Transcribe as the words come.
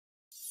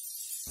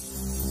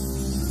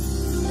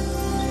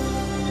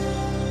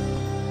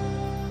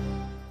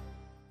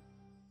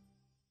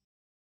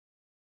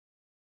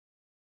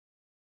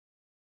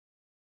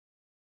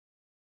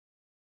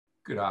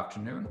Good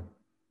afternoon.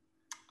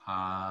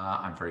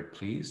 I'm very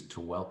pleased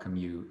to welcome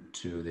you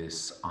to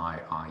this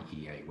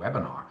IIEA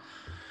webinar.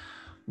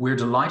 We're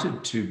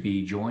delighted to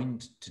be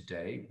joined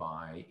today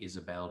by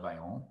Isabelle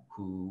Vaillant,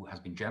 who has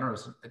been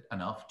generous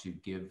enough to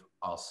give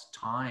us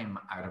time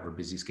out of her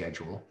busy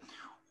schedule.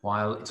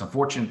 While it's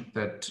unfortunate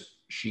that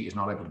she is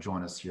not able to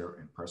join us here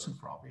in person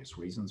for obvious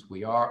reasons,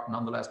 we are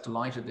nonetheless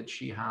delighted that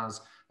she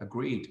has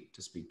agreed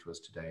to speak to us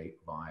today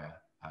via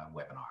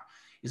webinar.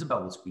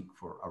 Isabelle will speak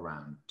for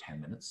around 10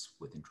 minutes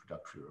with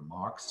introductory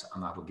remarks,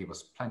 and that will give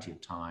us plenty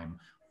of time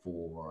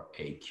for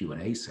a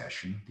Q&A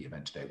session. The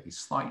event today will be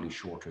slightly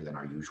shorter than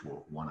our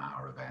usual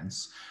one-hour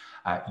events.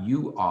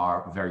 You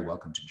are very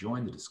welcome to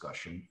join the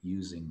discussion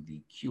using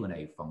the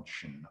Q&A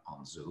function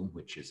on Zoom,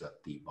 which is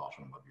at the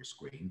bottom of your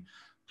screen.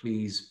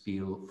 Please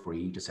feel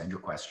free to send your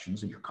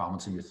questions and your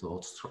comments and your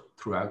thoughts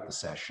throughout the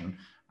session,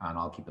 and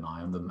I'll keep an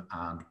eye on them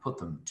and put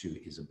them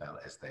to Isabelle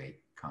as they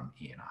come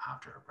in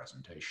after her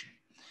presentation.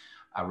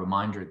 A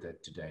reminder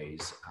that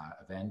today's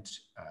event,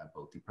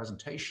 both the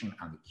presentation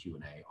and the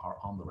Q&A, are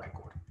on the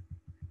record.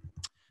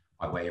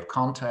 By way of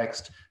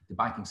context, the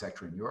banking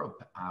sector in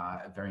Europe,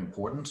 very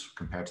important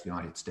compared to the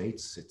United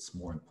States. It's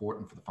more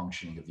important for the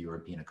functioning of the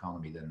European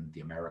economy than the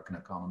American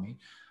economy.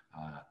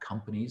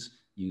 Companies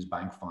use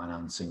bank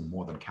financing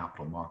more than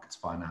capital markets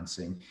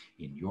financing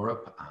in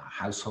Europe.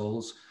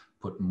 Households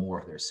put more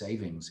of their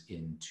savings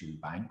into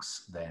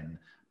banks than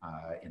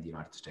in the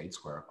United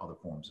States, where other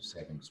forms of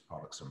savings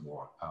products are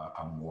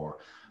more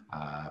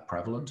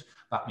prevalent.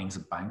 That means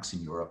that banks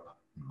in Europe,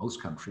 in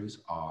most countries,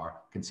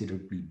 are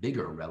considerably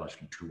bigger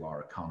relative to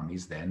our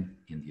economies than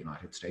in the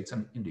United States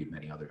and indeed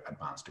many other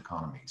advanced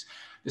economies.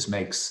 This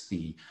makes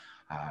the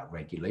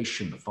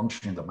regulation, the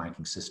functioning of the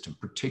banking system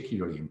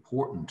particularly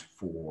important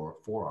for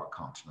our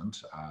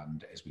continent.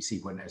 And as we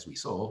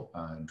saw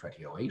in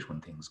 2008,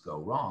 when things go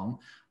wrong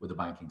with the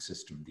banking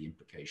system, the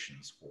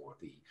implications for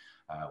the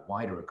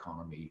wider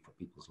economy, for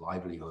people's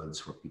livelihoods,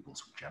 for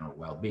people's general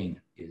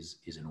well-being is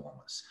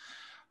enormous.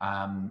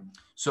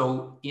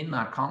 So in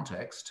that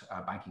context,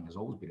 banking has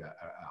always been a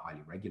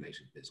highly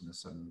regulated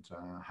business and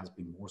has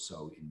been more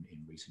so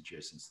in recent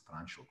years since the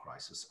financial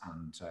crisis.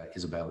 And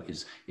Isabelle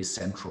is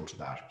central to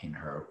that in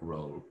her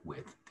role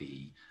with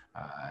the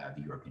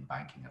European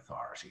Banking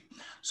Authority.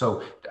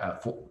 So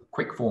for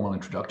quick formal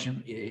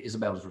introduction,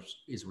 Isabelle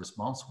is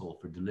responsible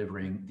for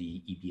delivering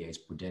the EBA's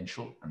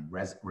Prudential and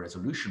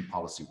resolution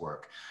policy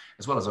work,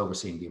 as well as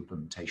overseeing the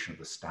implementation of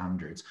the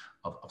standards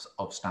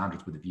of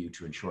standards with a view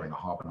to ensuring a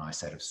harmonized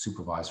set of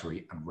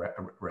supervisory and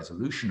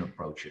resolution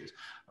approaches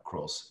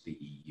across the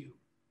EU.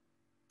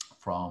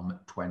 From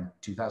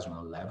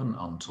 2011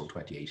 until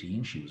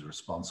 2018, she was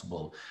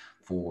responsible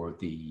for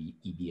the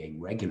EBA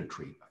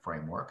regulatory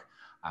framework.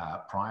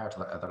 Prior to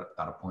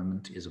that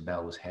appointment,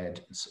 Isabelle was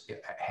head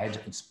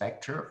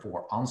inspector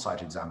for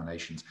on-site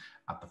examinations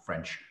at the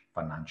French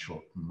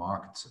Financial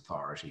Markets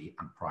Authority,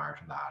 and prior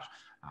to that,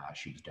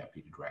 she was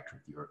deputy director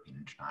of the European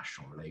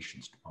International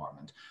Relations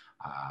Department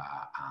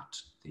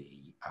at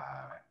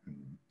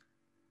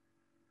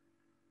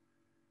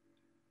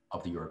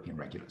the European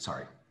Regulator.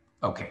 Sorry.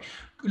 Okay,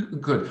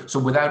 good. So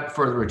without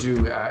further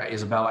ado,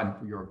 Isabelle, and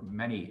your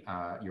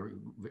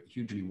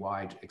hugely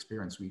wide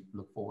experience, we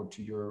look forward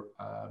to your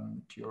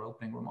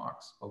opening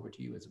remarks. Over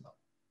to you, Isabelle.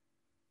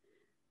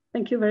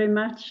 Thank you very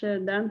much,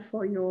 Dan,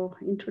 for your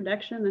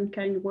introduction and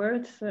kind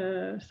words.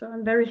 So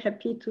I'm very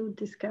happy to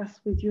discuss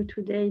with you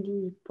today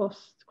the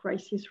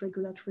post-crisis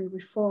regulatory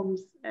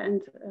reforms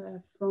and,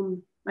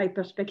 from my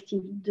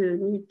perspective, the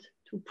need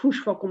to push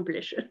for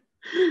completion.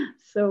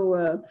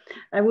 So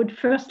I would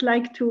first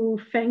like to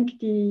thank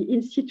the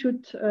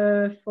Institute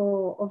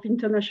of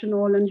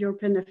International and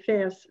European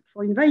Affairs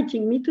for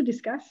inviting me to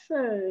discuss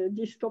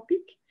this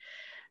topic.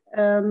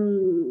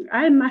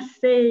 I must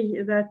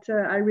say that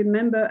I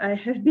remember I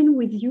have been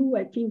with you,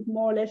 I think,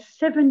 more or less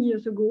 7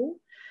 years ago,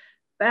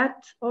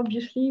 but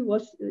obviously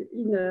was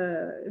in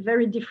a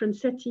very different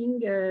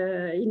setting,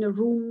 in a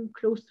room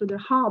close to the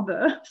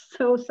harbor.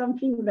 So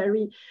something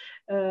very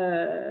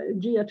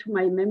dear to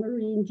my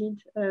memory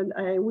indeed. And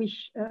I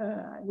wish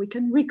we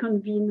can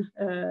reconvene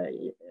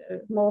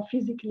more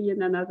physically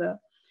in another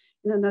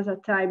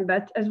time.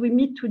 But as we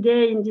meet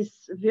today in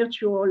this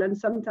virtual and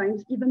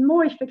sometimes even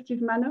more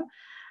effective manner,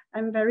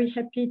 I'm very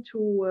happy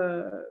to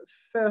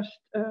first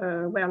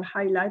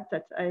highlight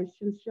that I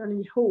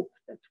sincerely hope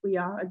that we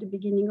are at the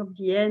beginning of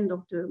the end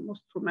of the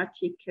most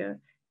traumatic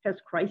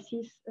health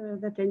crisis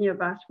that any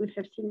of us will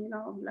have seen in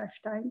our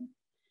lifetime.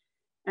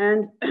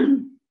 And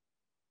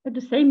at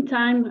the same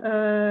time,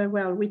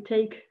 we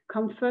take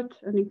comfort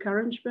and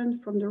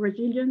encouragement from the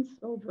resilience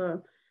of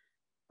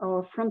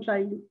our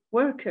frontline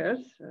workers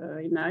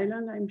in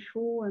Ireland, I'm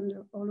sure, and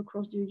all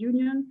across the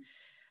Union.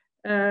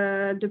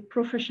 The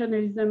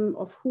professionalism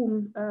of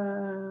whom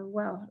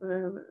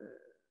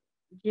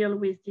deal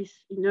with this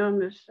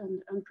enormous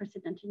and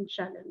unprecedented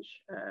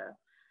challenge.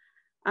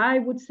 I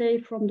would say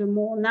from the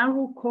more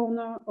narrow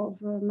corner of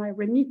my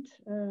remit,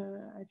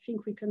 I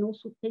think we can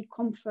also take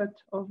comfort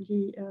of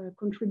the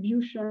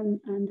contribution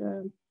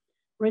and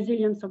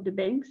resilience of the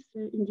banks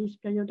in this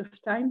period of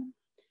time.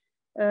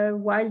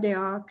 While there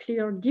are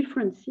clear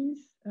differences,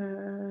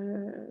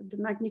 the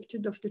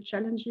magnitude of the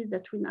challenges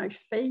that we now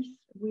face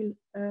will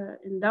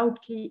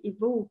undoubtedly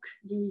evoke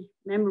the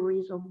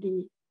memories of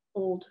the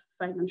old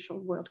financial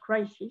world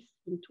crisis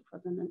in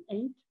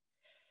 2008.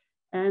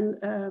 And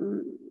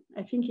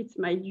I think it's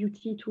my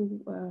duty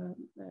to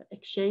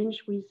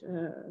exchange with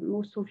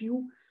most of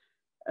you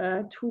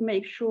to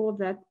make sure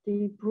that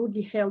the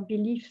broadly held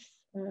beliefs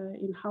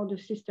in how the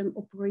system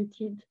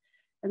operated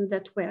and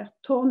that were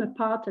torn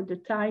apart at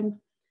the time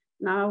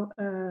now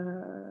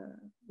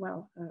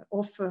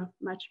offer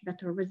much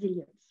better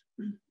resilience.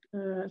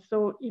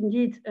 So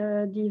indeed,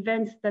 the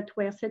events that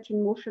were set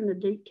in motion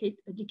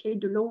a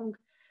decade-long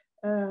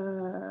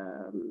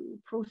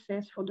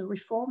process for the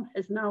reform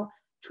has now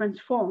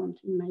transformed,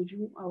 in my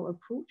view, our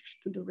approach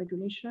to the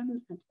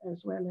regulation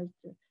as well as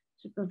the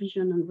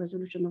supervision and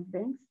resolution of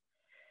banks.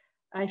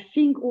 I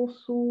think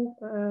also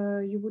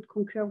you would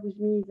concur with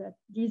me that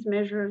these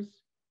measures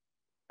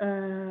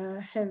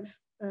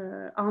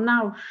are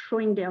now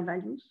showing their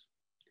values.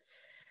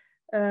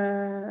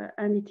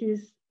 And it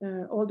is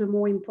all the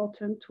more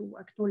important to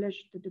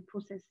acknowledge that the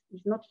process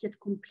is not yet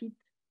complete.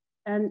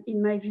 And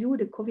in my view,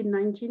 the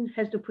COVID-19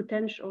 has the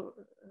potential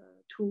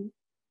to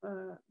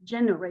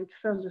generate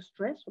further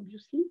stress,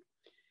 obviously.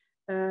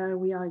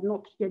 We are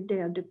not yet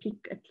there at the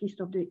peak, at least,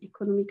 of the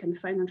economic and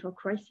financial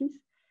crisis,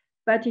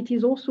 but it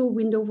is also a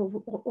window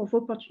of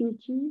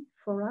opportunity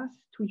for us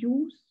to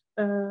use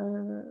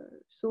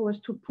so as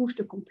to push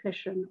the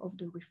completion of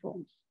the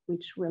reforms,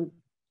 which will,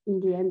 in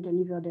the end,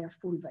 deliver their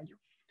full value.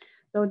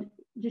 So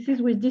this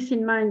is with this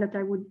in mind that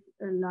I would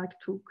like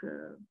to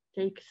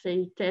take,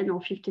 say, 10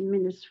 or 15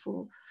 minutes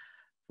for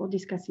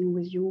discussing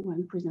with you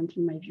and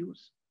presenting my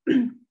views.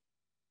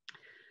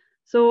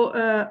 So,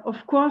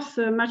 of course,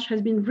 much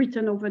has been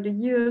written over the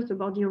years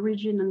about the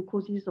origin and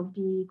causes of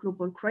the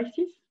global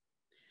crisis.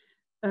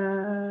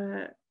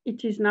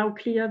 It is now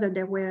clear that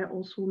there were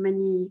also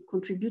many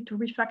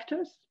contributory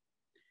factors.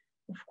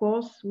 Of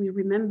course, we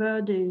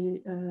remember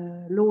the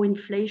low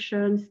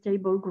inflation,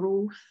 stable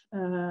growth,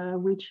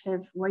 which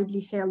have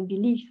widely held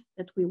belief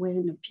that we were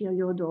in a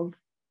period of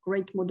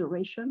great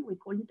moderation, we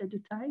call it at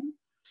the time,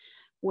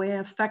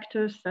 where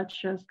factors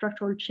such as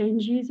structural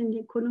changes in the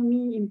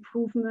economy,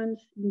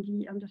 improvements in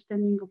the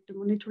understanding of the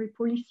monetary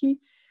policy,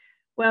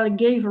 well,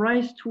 gave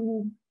rise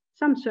to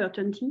some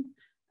certainty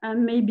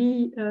and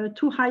maybe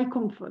too high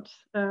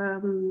comforts.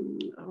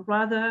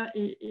 Rather,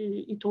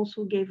 it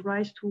also gave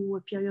rise to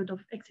a period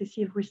of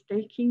excessive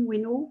risk-taking, we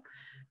know,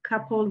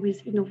 coupled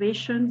with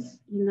innovations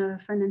in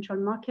financial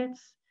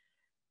markets.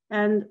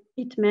 And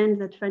it meant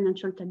that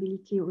financial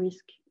stability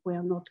risks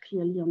were not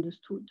clearly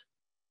understood.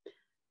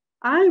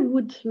 I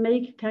would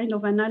make kind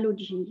of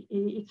analogy.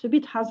 It's a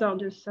bit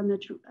hazardous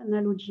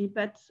analogy,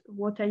 but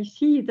what I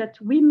see is that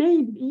we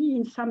may be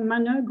in some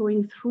manner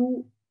going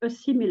through a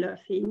similar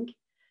thing.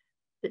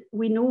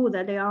 We know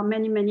that there are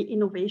many, many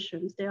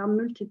innovations. There are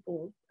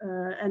multiple,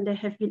 and they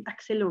have been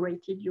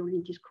accelerated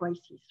during this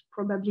crisis,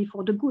 probably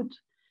for the good.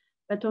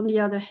 But on the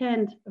other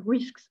hand,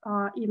 risks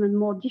are even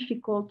more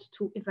difficult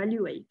to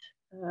evaluate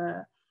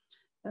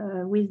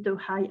with the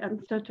high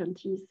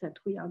uncertainties that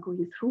we are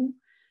going through.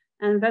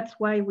 And that's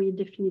why we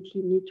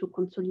definitely need to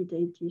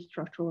consolidate the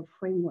structural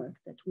framework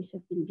that we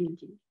have been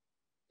building.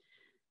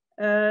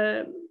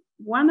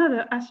 One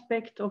other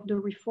aspect of the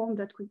reform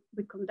that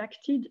we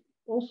conducted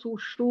also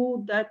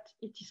showed that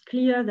it is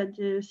clear that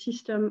the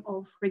system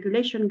of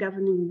regulation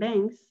governing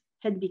banks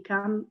had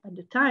become, at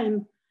the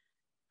time,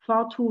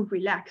 far too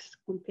relaxed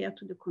compared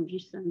to the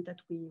conditions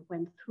that we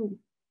went through.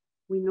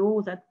 We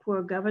know that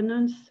poor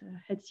governance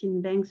had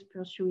seen banks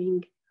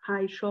pursuing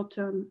high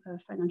short-term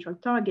financial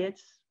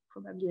targets,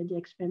 probably at the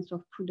expense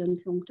of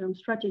prudent long-term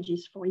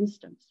strategies, for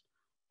instance,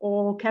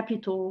 or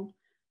capital,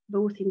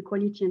 both in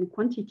quality and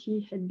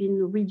quantity, had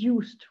been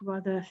reduced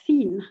rather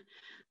thin,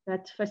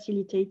 that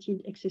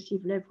facilitated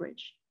excessive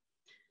leverage.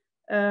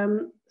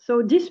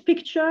 So this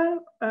picture,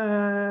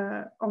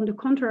 on the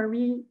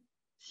contrary,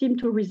 seemed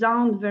to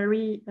resound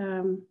very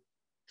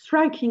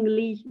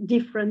strikingly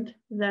different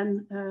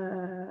than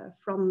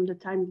from the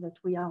time that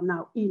we are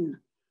now in.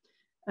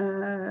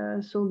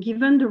 So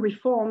given the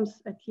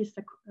reforms, at least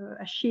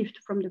a shift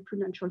from the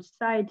Prudential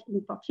side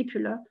in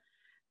particular,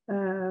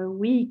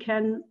 we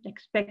can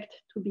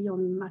expect to be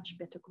on much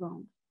better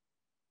ground.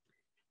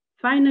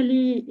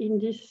 Finally, in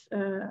this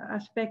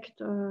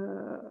aspect,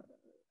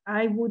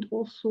 I would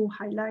also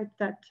highlight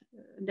that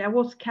there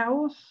was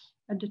chaos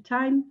at the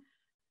time,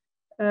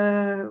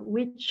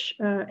 which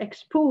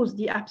exposed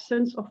the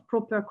absence of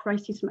proper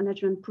crisis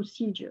management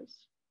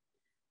procedures.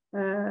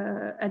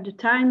 At the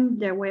time,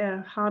 there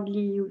were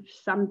hardly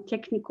some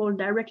technical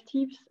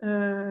directives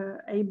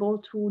able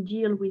to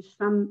deal with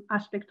some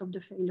aspect of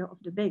the failure of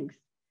the banks.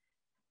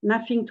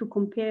 Nothing to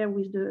compare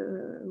with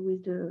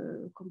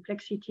the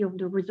complexity of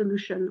the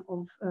resolution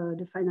of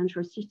the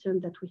financial system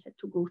that we had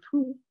to go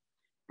through.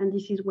 And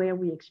this is where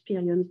we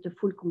experienced the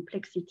full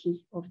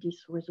complexity of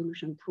this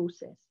resolution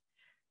process.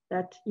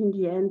 that in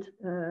the end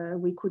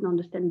we could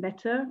understand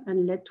better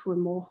and led to a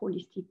more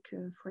holistic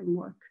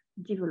framework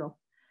developed.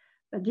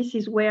 But this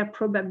is where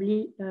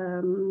probably,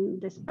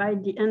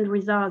 despite the end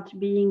result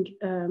being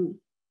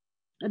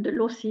the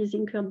losses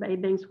incurred by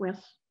banks were,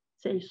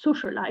 say,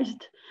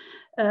 socialized,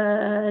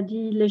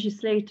 the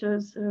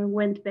legislators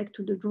went back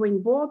to the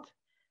drawing board,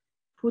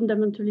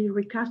 fundamentally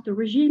recast the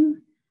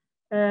regime,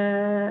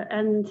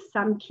 and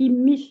some key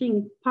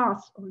missing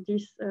parts of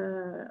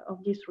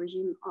this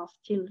regime are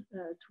still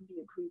to be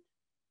agreed.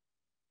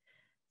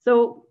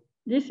 So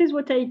this is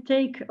what I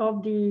take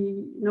of the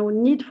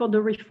need for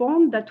the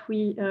reform that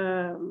we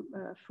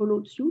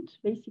followed suit,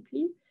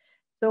 basically.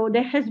 So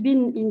there has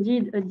been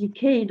indeed a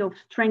decade of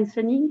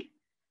strengthening.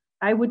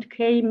 I would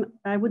claim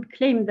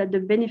that the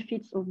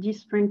benefits of this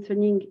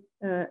strengthening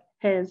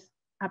has,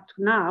 up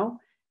to now,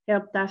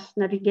 helped us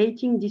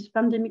navigating this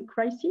pandemic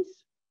crisis.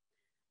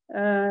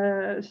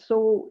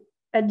 So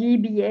at the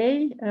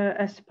EBA,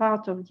 as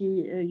part of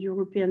the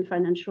European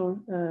financial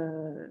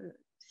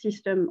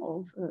system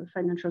of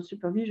financial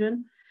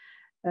supervision,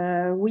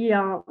 we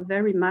are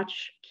very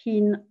much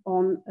keen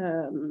on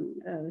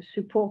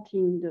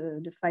supporting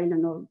the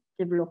final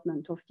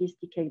development of this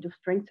decade of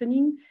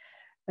strengthening.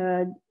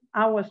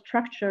 Our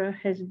structure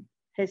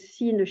has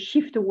seen a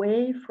shift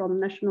away from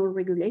national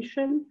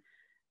regulation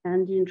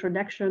and the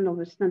introduction of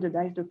a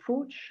standardized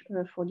approach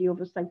for the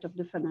oversight of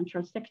the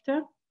financial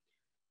sector.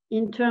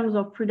 In terms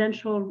of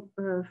prudential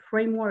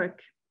framework,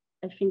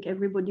 I think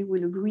everybody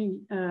will agree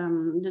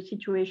the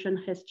situation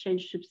has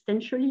changed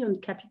substantially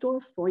on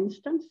capital, for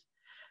instance.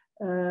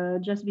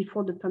 Just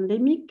before the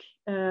pandemic,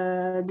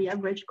 the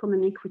average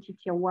common equity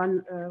tier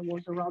 1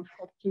 was around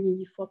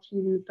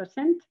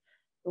 14%,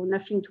 so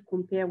nothing to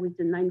compare with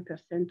the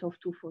 9% of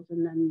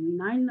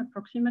 2009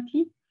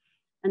 approximately.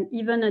 And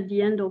even at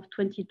the end of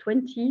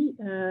 2020,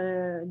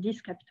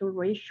 this capital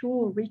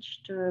ratio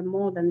reached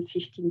more than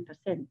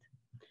 15%.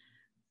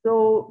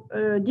 So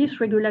this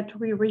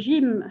regulatory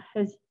regime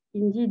has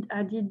indeed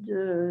added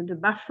the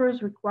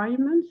buffers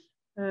requirements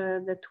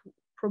that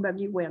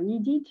probably were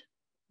needed.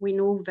 We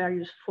know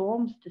various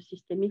forms, the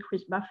systemic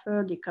risk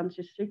buffer, the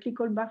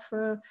countercyclical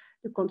buffer,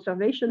 the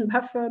conservation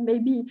buffer,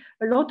 maybe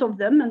a lot of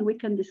them, and we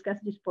can discuss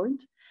this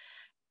point.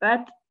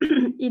 But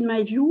in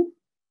my view,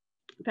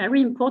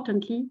 very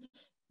importantly,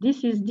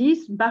 this is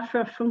this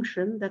buffer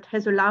function that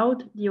has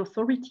allowed the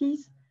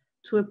authorities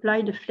to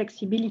apply the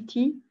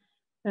flexibility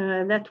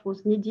that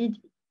was needed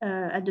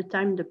at the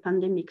time the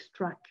pandemic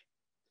struck.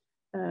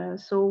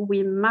 So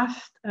we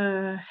must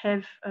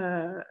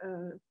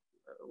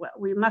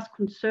we must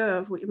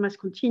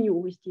continue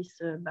with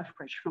this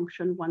bufferage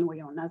function one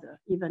way or another,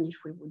 even if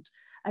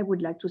I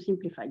would like to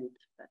simplify it,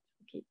 but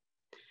okay.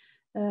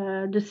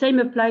 The same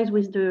applies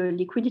with the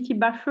liquidity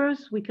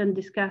buffers. We can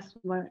discuss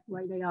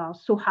why they are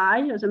so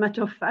high. As a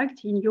matter of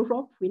fact, in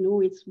Europe, we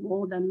know it's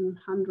more than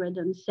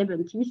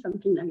 170,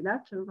 something like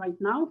that right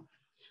now.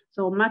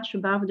 So much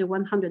above the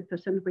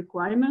 100%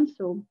 requirement.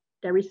 So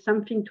there is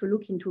something to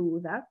look into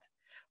that,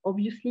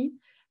 obviously.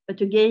 But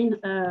again,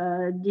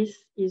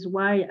 this is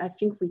why I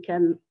think we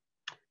can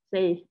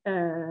say,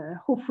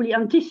 hopefully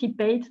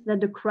anticipate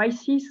that the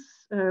crisis,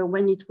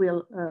 when it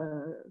will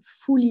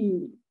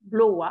fully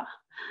blow up,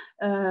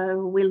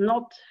 will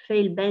not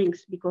fail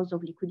banks because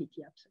of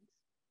liquidity absence.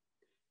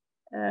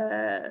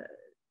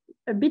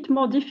 A bit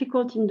more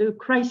difficult in the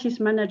crisis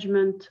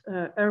management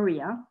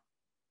area.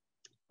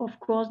 Of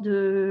course,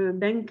 the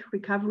Bank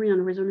Recovery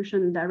and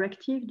Resolution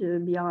Directive, the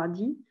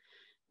BRRD,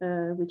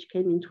 which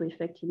came into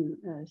effect in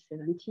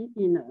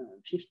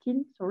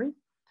 15,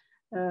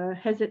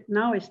 has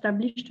now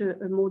established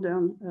a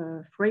modern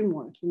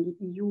framework in the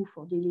EU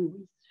for dealing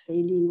with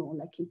failing or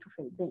likely to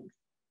fail banks.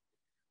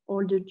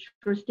 All the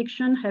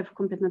jurisdictions have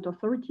competent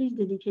authorities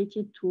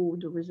dedicated to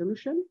the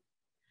resolution,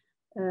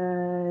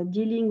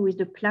 dealing with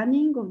the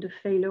planning of the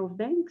failure of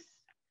banks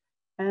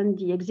and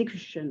the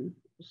execution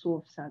also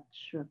of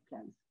such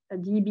plans.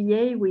 At the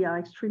EBA, we are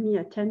extremely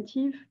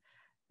attentive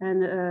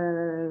and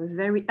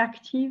very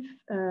active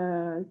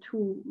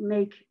to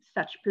make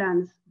such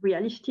plans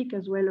realistic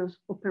as well as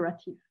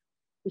operative.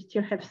 We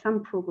still have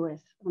some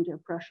progress on the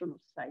operational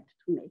side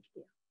to make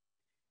there.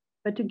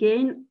 But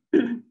again,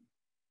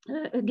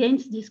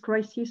 against this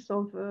crisis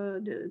of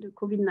the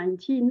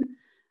COVID-19,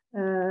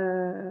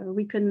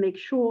 we can make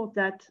sure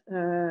that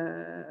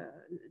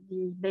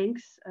the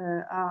banks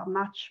are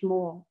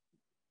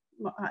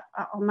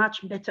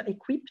much better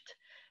equipped,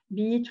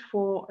 be it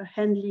for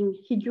handling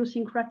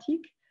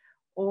idiosyncratic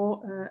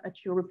or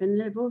at European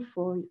level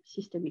for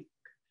systemic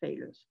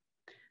failures.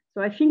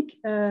 So I think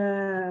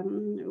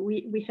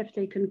we have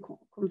taken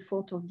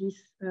comfort of this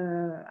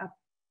up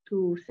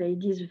to say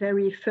this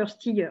very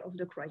first year of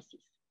the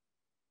crisis.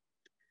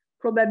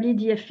 Probably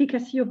the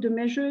efficacy of the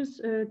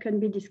measures can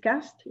be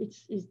discussed.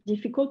 It's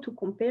difficult to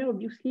compare,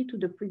 obviously, to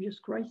the previous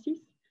crisis.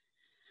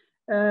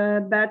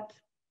 But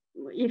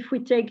if we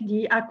take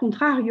the a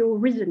contrario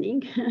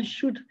reasoning,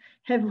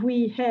 have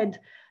we had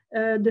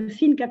the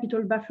thin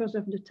capital buffers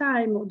of the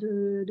time or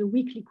the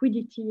weak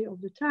liquidity of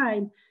the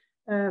time,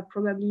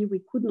 probably we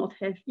could not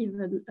have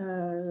even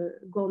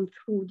gone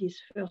through this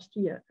first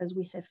year as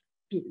we have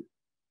been.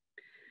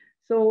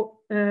 So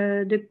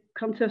the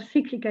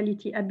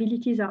counter-cyclicality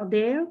abilities are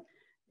there.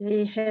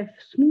 They have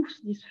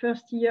smoothed this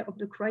first year of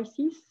the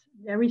crisis.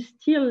 There is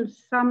still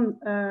some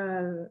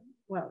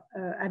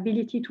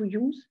ability to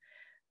use,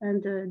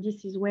 and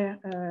this is where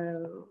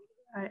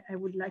I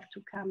would like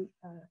to come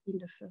in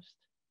the first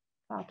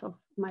part of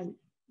my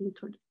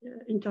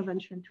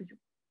intervention to you.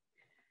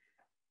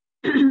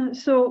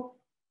 So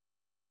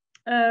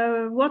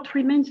what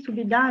remains to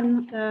be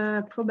done?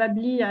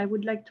 Probably I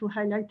would like to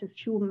highlight a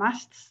few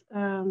musts.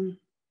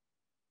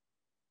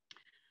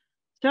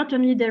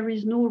 Certainly there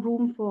is no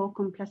room for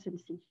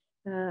complacency.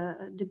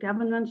 The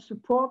governance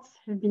supports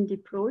have been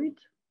deployed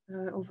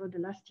over the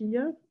last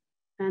year,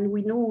 and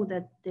we know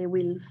that they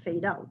will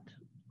fade out.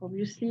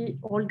 Obviously,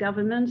 all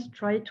governments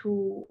try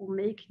to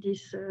make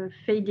this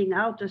fading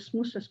out as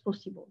smooth as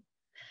possible.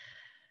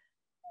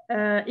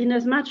 In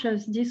as much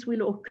as this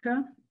will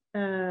occur,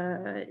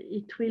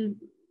 it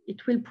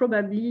will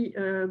probably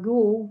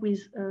go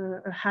with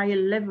a higher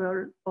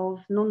level of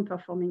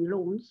non-performing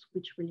loans,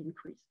 which will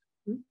increase.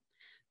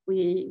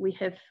 We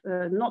have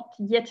not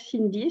yet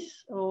seen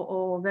this,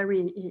 or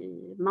very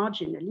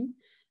marginally,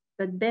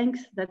 but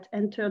banks that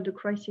enter the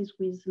crisis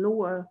with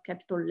lower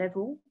capital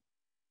level,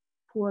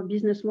 poor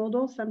business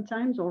models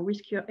sometimes, or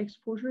riskier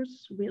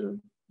exposures will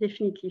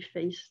definitely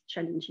face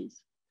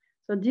challenges.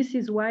 So this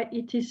is why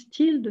it is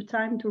still the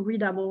time to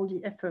redouble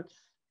the efforts,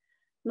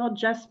 not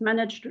just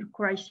manage the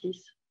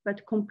crisis,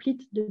 but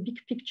complete the big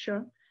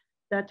picture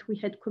that we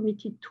had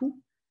committed to,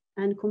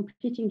 and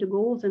completing the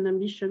goals and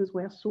ambitions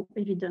were so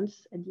evident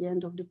at the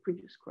end of the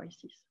previous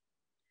crisis.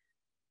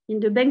 In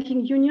the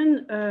banking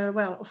union,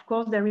 well, of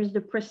course, there is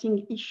the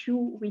pressing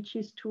issue, which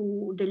is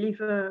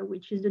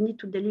the need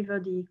to deliver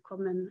the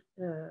common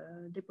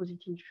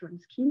deposit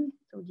insurance scheme,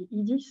 so the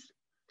EDIS.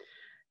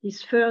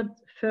 This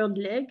third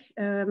leg,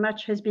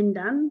 much has been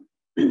done,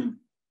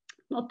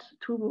 not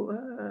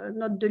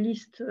the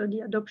least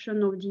the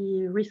adoption of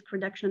the risk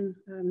reduction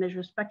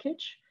measures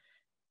package.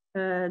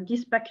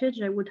 This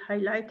package, I would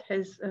highlight,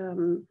 has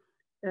given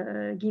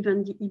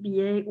the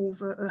EBA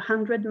over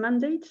 100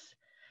 mandates,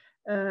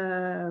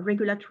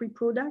 regulatory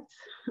products.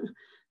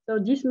 So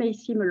this may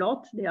seem a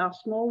lot. There are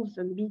small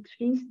and big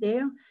things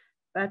there,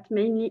 but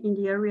mainly in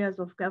the areas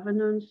of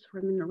governance,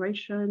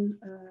 remuneration,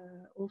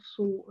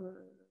 also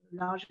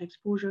large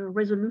exposure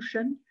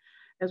resolution,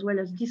 as well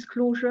as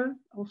disclosure,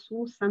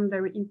 also some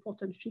very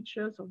important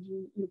features of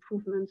the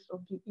improvements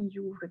of the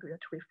EU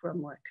regulatory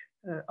framework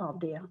are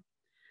there.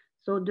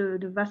 So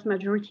the vast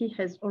majority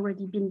has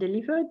already been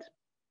delivered,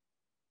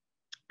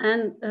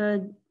 and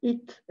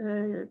it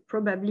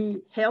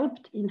probably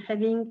helped in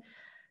having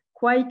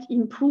quite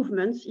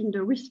improvements in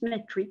the risk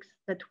metrics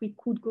that we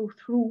could go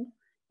through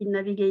in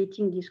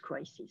navigating this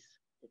crisis,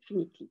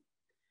 definitely.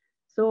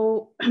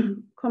 So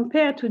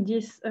compared to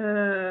these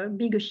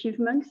big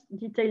achievements,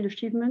 detailed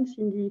achievements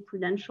in the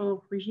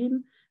prudential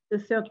regime, the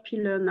third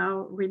pillar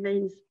now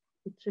remains,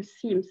 it just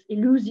seems,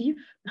 elusive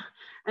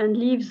and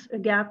leaves a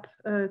gap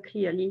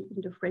clearly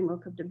in the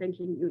framework of the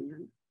banking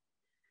union.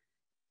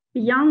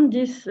 Beyond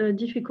this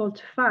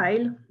difficult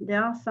file,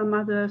 there are some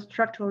other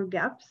structural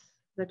gaps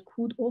that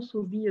could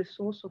also be a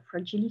source of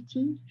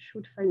fragility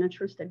should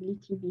financial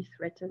stability be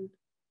threatened.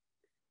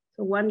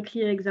 So one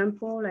clear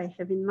example I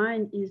have in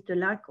mind is the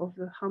lack of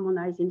a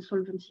harmonized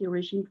insolvency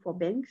regime for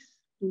banks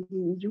in the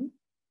EU.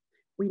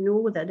 We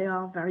know that there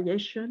are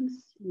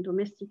variations in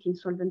domestic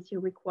insolvency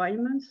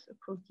requirements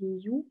across the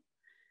EU,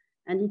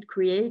 and it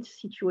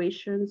creates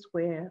situations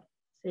where,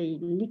 say,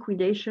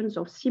 liquidations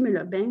of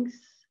similar banks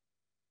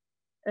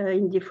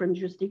in different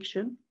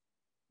jurisdictions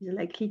is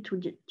likely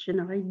to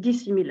generate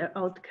dissimilar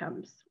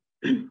outcomes.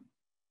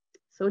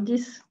 So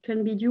this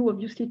can be due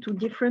obviously to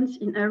difference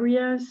in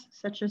areas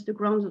such as the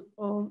grounds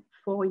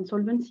for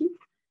insolvency,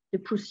 the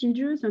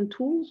procedures and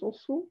tools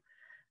also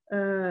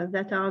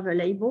that are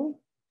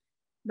available,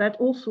 but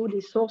also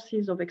the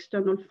sources of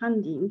external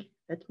funding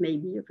that may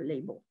be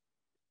available.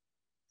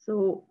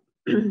 So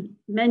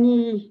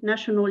many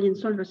national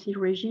insolvency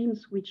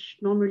regimes, which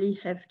normally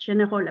have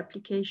general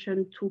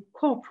application to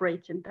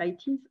corporate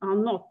entities, are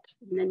not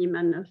in any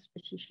manner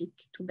specific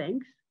to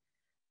banks.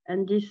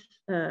 And this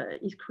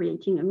is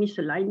creating a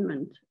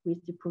misalignment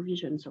with the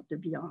provisions of the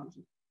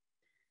BRRD.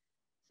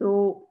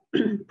 So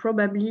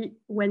probably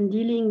when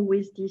dealing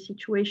with the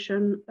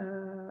situation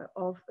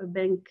of a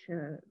bank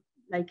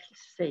like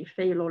say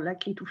fail or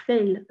likely to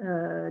fail,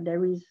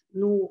 there is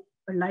no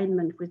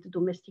alignment with the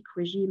domestic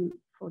regime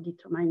for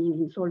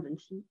determining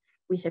insolvency.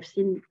 We have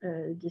seen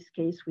this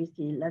case with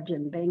the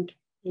Latvian bank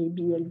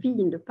ABLV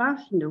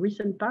in the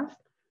recent past.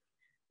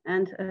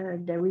 And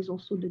there is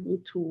also the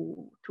need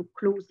to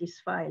close this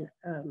file,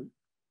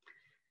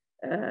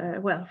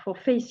 well, for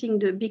facing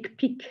the big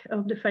peak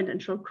of the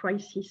financial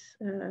crisis,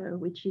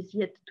 which is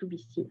yet to be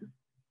seen.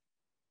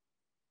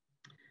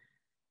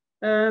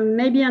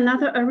 Maybe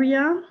another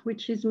area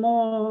which is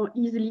more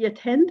easily at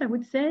hand, I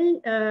would say,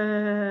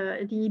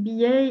 the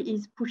EBA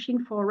is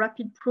pushing for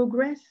rapid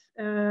progress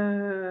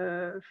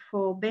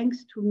for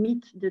banks to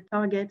meet the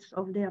targets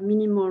of their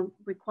minimal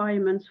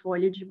requirements for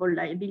eligible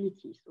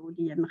liability, so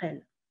the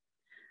MREL,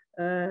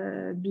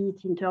 be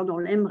it internal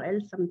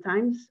MREL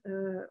sometimes,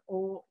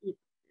 or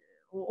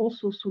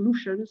also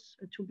solutions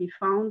to be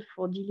found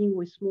for dealing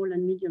with small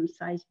and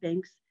medium-sized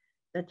banks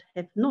that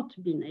have not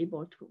been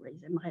able to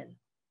raise MREL.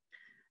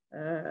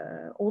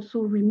 Also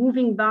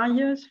removing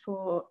barriers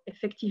for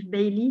effective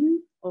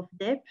bail-in of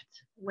debt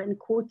when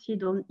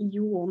quoted on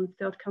EU or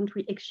third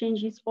country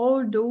exchanges.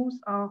 All those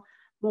are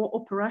more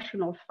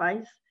operational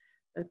files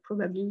that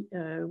probably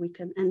we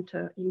can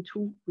enter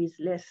into with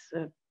less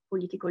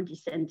political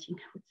dissenting,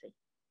 I would say.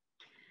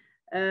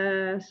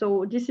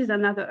 So this is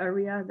another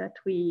area that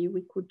we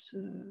could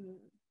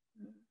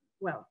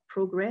well,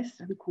 progress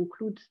and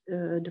conclude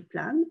the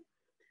plan.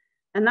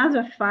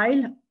 Another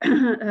file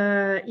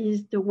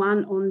is the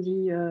one on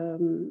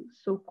the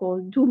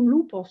so-called doom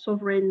loop or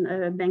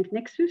sovereign bank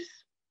nexus.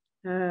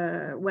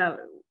 Well,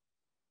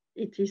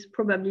 it is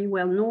probably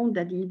well known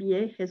that the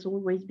EBA has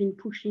always been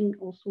pushing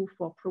also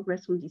for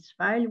progress on this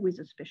file with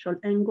a special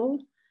angle.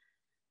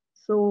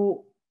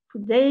 So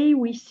today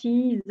we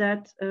see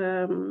that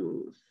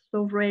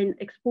sovereign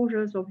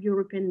exposures of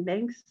European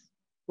banks,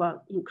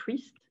 well,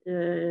 increased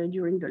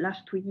during the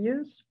last 2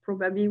 years.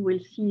 Probably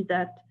we'll see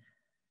that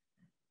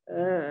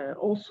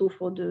also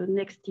for the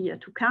next year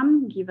to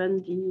come,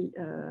 given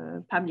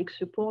the public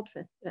support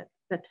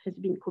that has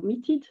been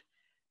committed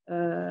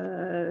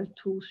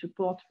to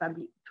support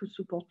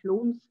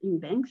loans in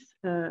banks.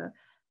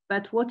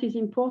 But what is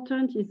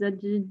important is that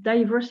the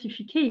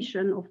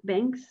diversification of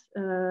banks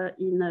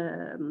in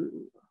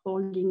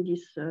holding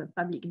this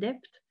public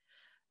debt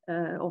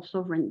or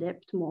sovereign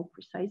debt more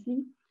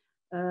precisely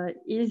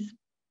is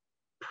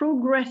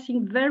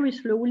progressing very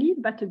slowly,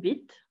 but a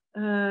bit.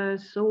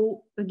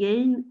 So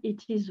again,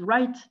 it is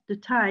right the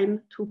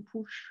time to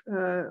push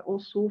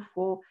also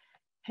for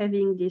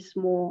having this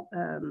more,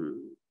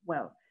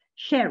 well,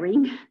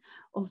 sharing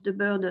of the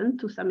burden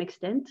to some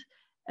extent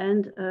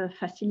and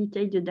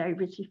facilitate the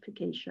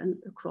diversification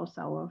across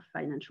our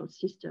financial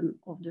system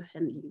of the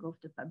handling of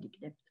the public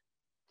debt.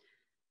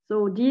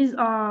 So these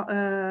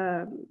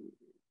are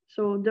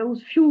so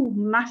those few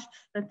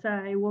musts that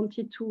I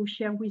wanted to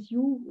share with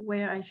you,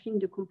 where I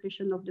think the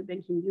completion of the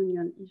banking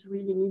union is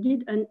really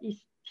needed and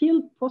is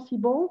still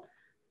possible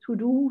to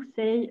do,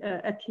 say,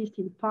 at least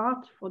in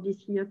part for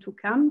this year to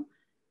come,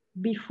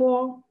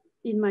 before,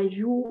 in my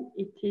view,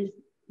 it is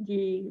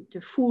the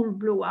full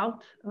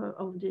blowout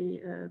of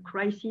the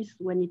crisis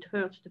when it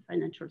hurts the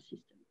financial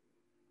system.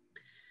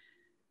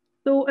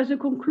 So as a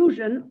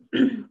conclusion,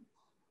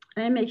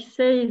 I may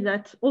say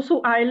that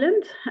also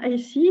Ireland, I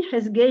see,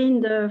 has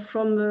gained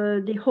from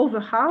the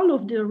overhaul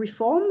of the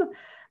reform.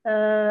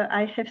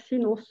 I have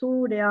seen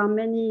also there are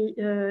many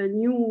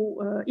new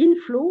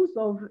inflows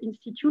of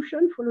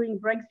institutions following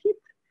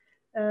Brexit,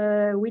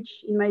 which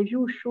in my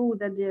view show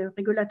that the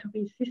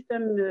regulatory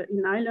system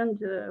in Ireland,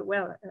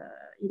 well,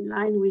 in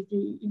line with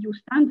the EU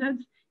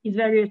standards, is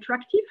very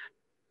attractive.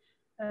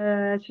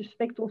 I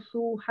suspect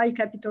also high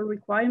capital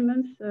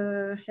requirements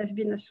have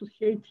been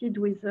associated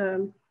with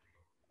a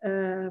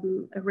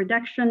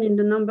reduction in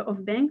the number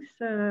of banks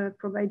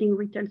providing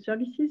retail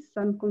services,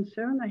 some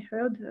concern I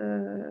heard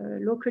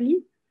locally.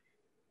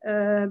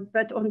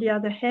 But on the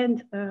other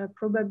hand,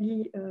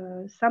 probably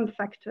some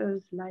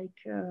factors like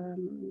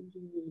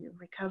the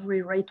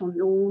recovery rate on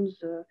loans,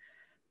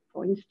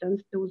 for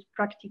instance, those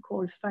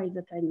practical files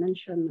that I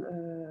mentioned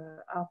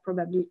are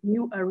probably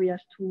new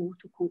areas to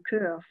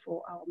conquer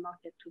for our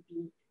market to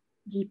be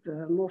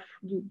deeper, more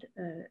fluid,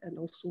 and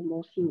also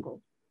more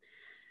single.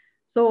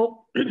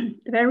 So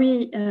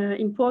very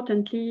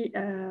importantly,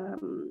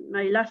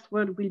 my last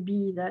word will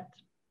be that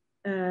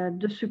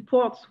the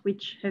supports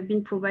which have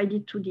been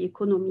provided to the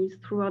economies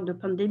throughout the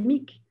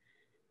pandemic,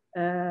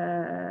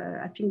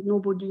 I think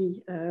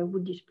nobody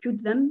would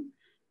dispute them,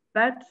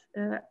 but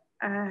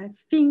I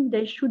think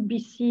they should be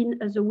seen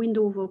as a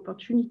window of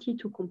opportunity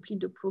to complete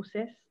the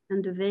process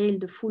and avail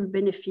the full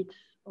benefits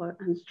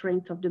and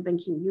strength of the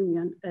banking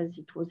union as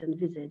it was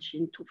envisaged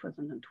in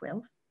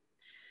 2012.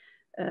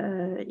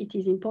 It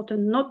is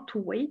important not to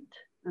wait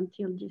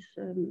until this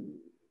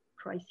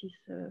crisis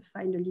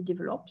finally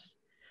develops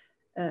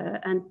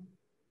and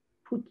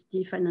put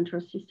the financial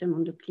system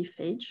on the cliff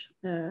edge.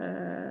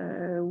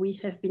 We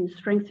have been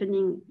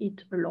strengthening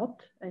it a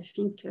lot. I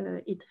think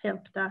it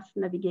helped us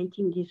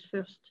navigating this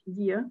first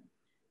year,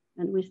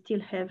 and we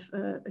still have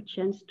a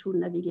chance to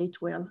navigate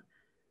well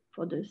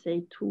for the,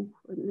 say,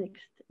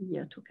 next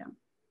year to come.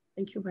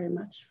 Thank you very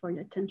much for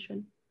your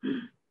attention.